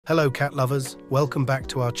Hello cat lovers, welcome back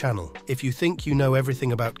to our channel. If you think you know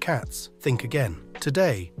everything about cats, think again.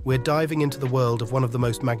 Today, we're diving into the world of one of the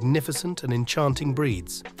most magnificent and enchanting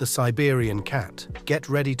breeds, the Siberian cat. Get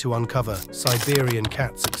ready to uncover Siberian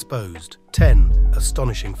Cats Exposed. 10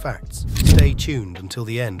 Astonishing Facts. Stay tuned until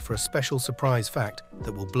the end for a special surprise fact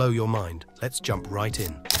that will blow your mind. Let's jump right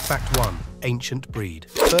in. Fact 1. Ancient breed.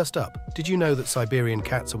 First up, did you know that Siberian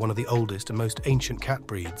cats are one of the oldest and most ancient cat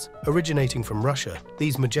breeds? Originating from Russia,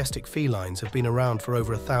 these majestic felines have been around for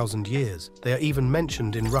over 1,000 years. They are even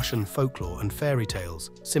mentioned in Russian folklore and fairy tales,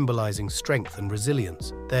 symbolizing strength and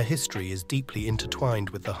resilience. Their history is deeply intertwined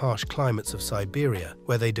with the harsh climates of Siberia,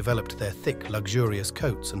 where they developed their thick, luxurious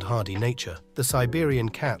coats and hardy nature. The Siberian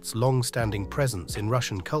cat's long-standing presence in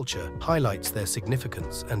Russian culture highlights their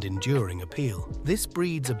significance and enduring appeal. This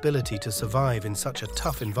breed's ability to survive in such a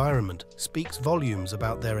tough environment speaks volumes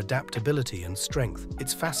about their adaptability and strength.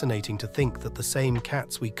 It's fascinating to think that the same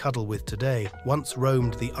cats we cuddle with today once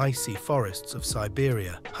roamed the icy forests of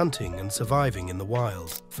Siberia, hunting and surviving in the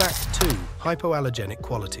wild. Fact 2. Hypoallergenic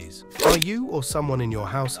qualities. Are you or someone in your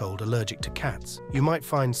household allergic to cats? You might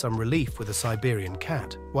find some relief with a Siberian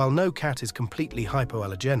cat. While no cat is completely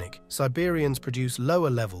hypoallergenic, Siberians produce lower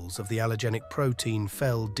levels of the allergenic protein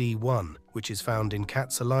fel-D1, which is found in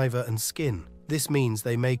cat saliva and skin. This means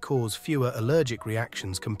they may cause fewer allergic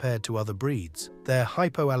reactions compared to other breeds. Their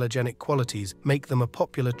hypoallergenic qualities make them a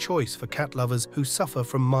popular choice for cat lovers who suffer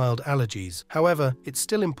from mild allergies. However, it's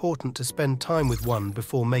still important to spend time with one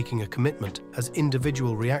before making a commitment, as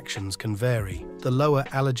individual reactions can vary. The lower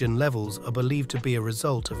allergen levels are believed to be a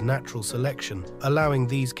result of natural selection, allowing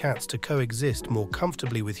these cats to coexist more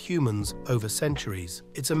comfortably with humans over centuries.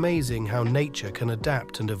 It's amazing how nature can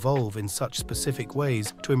adapt and evolve in such specific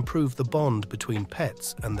ways to improve the bond between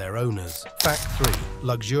pets and their owners. Fact 3.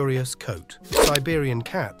 Luxurious coat. Siberian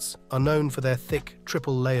cats are known for their thick,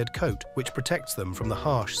 triple-layered coat, which protects them from the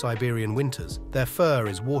harsh Siberian winters. Their fur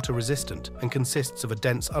is water-resistant and consists of a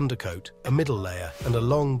dense undercoat, a middle layer, and a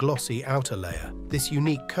long, glossy outer layer. This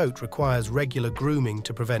unique coat requires regular grooming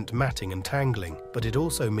to prevent matting and tangling, but it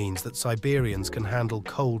also means that Siberians can handle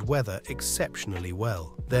cold weather exceptionally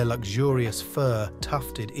well. Their luxurious fur,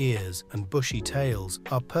 tufted ears, and bushy tails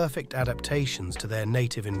are perfect adaptations to their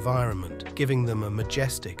native environment, giving them a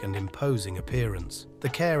majestic and imposing appearance. The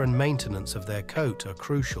care and maintenance of their coat are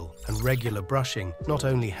crucial, and regular brushing not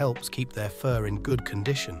only helps keep their fur in good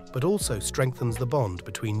condition, but also strengthens the bond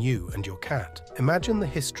between you and your cat. Imagine the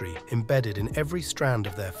history embedded in every strand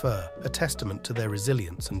of their fur, a testament to their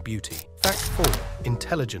resilience and beauty. Fact 4.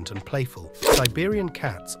 Intelligent and playful. Siberian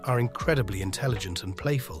cats are incredibly intelligent and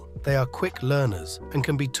playful. They are quick learners and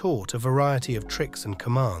can be taught a variety of tricks and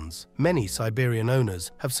commands. Many Siberian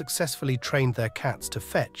owners have successfully trained their cats to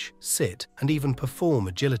fetch, sit, and even perform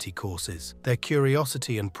agility courses. Their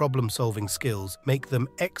curiosity and problem-solving skills make them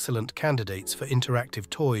excellent candidates for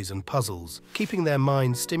interactive toys and puzzles. Keeping their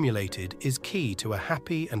minds stimulated is key to a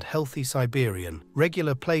happy and healthy Siberian.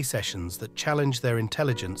 Regular play sessions that challenge their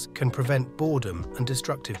intelligence can prevent boredom and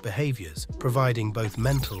destructive behaviors, providing both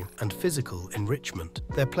mental and physical enrichment.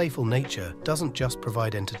 Their playful nature doesn't just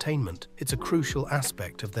provide entertainment, it's a crucial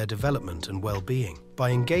aspect of their development and well-being. By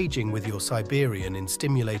engaging with your Siberian in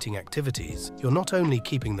stimulating activities, you're not only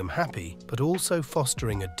keeping them happy, but also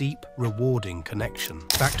fostering a deep, rewarding connection.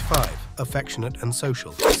 Fact 5. Affectionate and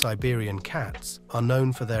social. Siberian cats are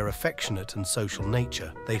known for their affectionate and social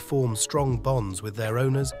nature. They form strong bonds with their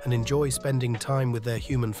owners and enjoy spending time with their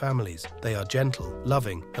human families. They are gentle,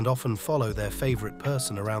 loving, and often follow their favorite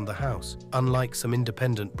person around the house. Unlike some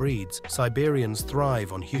independent breeds, Siberians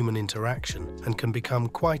thrive on human interaction and can become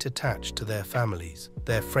quite attached to their families.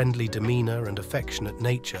 Their friendly demeanor and affectionate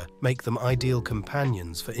nature make them ideal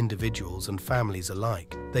companions for individuals and families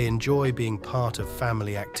alike. They enjoy being part of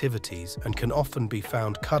family activities and can often be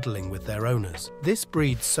found cuddling with their owners. This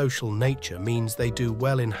breed's social nature means they do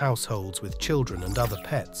well in households with children and other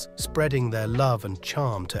pets, spreading their love and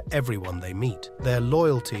charm to everyone they meet. Their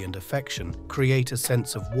loyalty and affection create a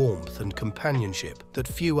sense of warmth and companionship that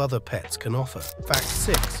few other pets can offer. Fact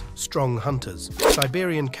 6. Strong hunters.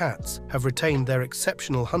 Siberian cats have retained their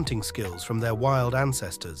exceptional hunting skills from their wild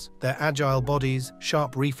ancestors. Their agile bodies,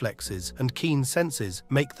 sharp reflexes, and keen senses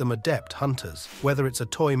make them adept hunters. Whether it's a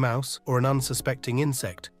toy mouse or an unsuspecting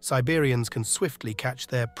insect, Siberians can swiftly catch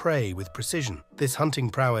their prey with precision. This hunting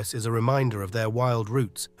prowess is a reminder of their wild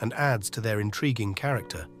roots and adds to their intriguing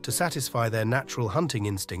character. To satisfy their natural hunting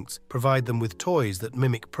instincts, provide them with toys that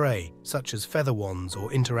mimic prey, such as feather wands or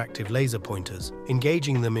interactive laser pointers.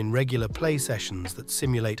 Engaging them in regular play sessions that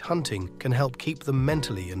simulate hunting can help keep them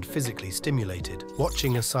mentally and physically stimulated.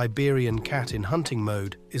 Watching a Siberian cat in hunting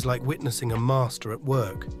mode is like witnessing a master at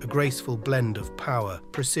work, a graceful blend of power,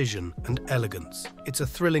 precision, and elegance. It's a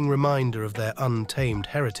thrilling reminder of their untamed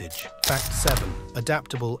heritage. Fact 7.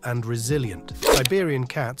 Adaptable and resilient. Siberian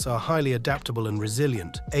cats are highly adaptable and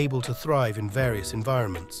resilient, able to thrive in various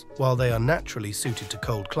environments. While they are naturally suited to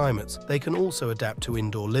cold climates, they can also adapt to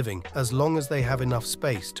indoor living, as long as they have enough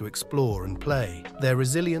space to explore and play. Their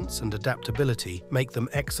resilience and adaptability make them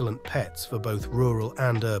excellent pets for both rural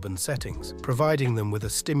and urban settings. Providing them with a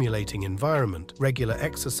stimulating environment, regular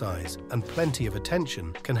exercise, and plenty of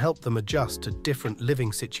attention can help them adjust to different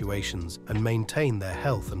living situations and maintain their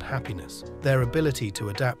health and happiness. Their ability to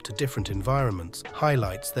adapt to different environments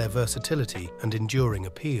highlights their versatility and enduring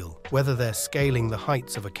appeal. Whether they're scaling the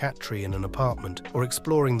heights of a cat tree in an apartment or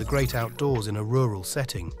exploring the great outdoors in a rural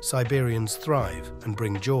setting, Siberians thrive and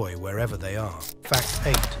bring joy wherever they are. Fact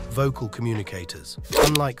 8. Vocal communicators.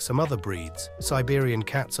 Unlike some other breeds, Siberian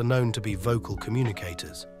cats are known to be vocal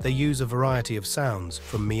communicators. They use a variety of sounds,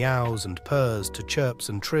 from meows and purrs to chirps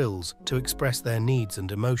and trills, to express their needs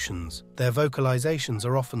and emotions. Their vocalizations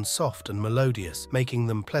are often soft and melodious, making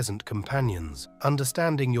them pleasant companions.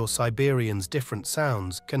 Understanding your Siberian's different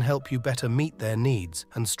sounds can help you better meet their needs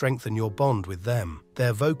and strengthen your bond with them.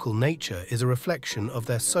 Their vocal nature is a reflection of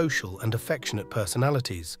their social and affectionate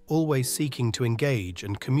personalities, always seeking to engage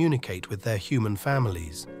and communicate with their human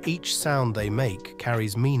families. Each sound they make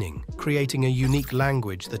carries meaning, creating a unique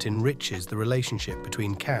language that enriches the relationship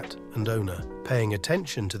between cat and owner. Paying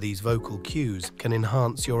attention to these vocal cues can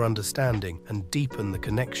enhance your understanding and deepen the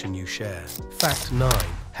connection you share. Fact 9.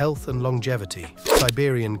 Health and longevity.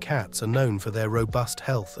 Siberian cats are known for their robust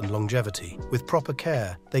health and longevity. With proper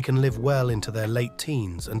care, they can live well into their late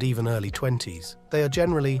teens and even early 20s. They are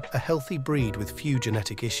generally a healthy breed with few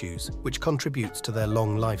genetic issues, which contributes to their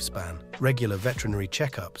long lifespan. Regular veterinary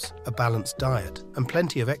checkups, a balanced diet, and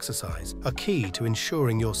plenty of exercise are key to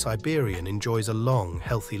ensuring your Siberian enjoys a long,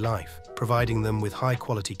 healthy life. Providing them with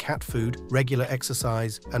high-quality cat food, regular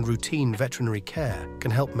exercise, and routine veterinary care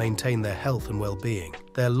can help maintain their health and well-being.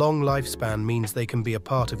 Their long lifespan means they can be a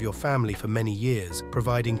part of your family for many years,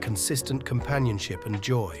 providing consistent companionship and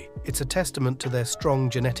joy. It's a testament to their strong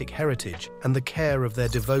genetic heritage and the care of their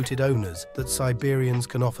devoted owners that Siberians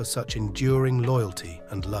can offer such enduring loyalty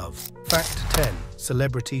and love. Fact 10.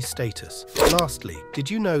 Celebrity status. Lastly,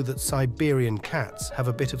 did you know that Siberian cats have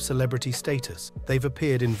a bit of celebrity status? They've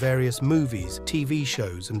appeared in various movies, TV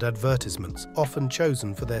shows, and advertisements, often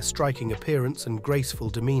chosen for their striking appearance and graceful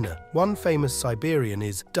demeanor. One famous Siberian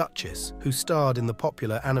is Duchess, who starred in the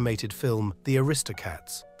popular animated film The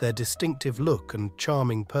Aristocats. Their distinctive look and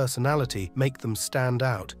charming personality make them stand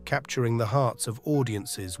out, capturing the hearts of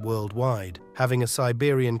audiences worldwide. Having a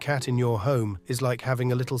Siberian cat in your home is like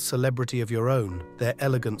having a little celebrity of your own. Their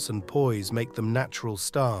elegance and poise make them natural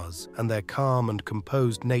stars, and their calm and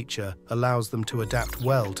composed nature allows them to adapt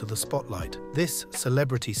well to the spotlight. This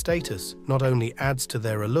celebrity status not only adds to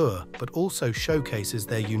their allure, but also showcases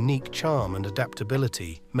their unique charm and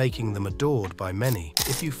adaptability, making them adored by many.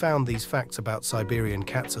 If you found these facts about Siberian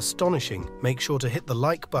cats astonishing, make sure to hit the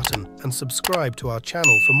like button and subscribe to our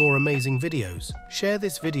channel for more amazing videos. Share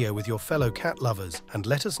this video with your fellow cat lovers and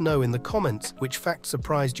let us know in the comments which fact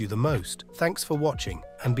surprised you the most. Thanks for watching,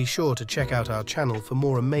 and be sure to check out our channel for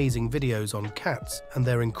more amazing videos on cats and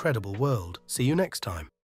their incredible world. See you next time.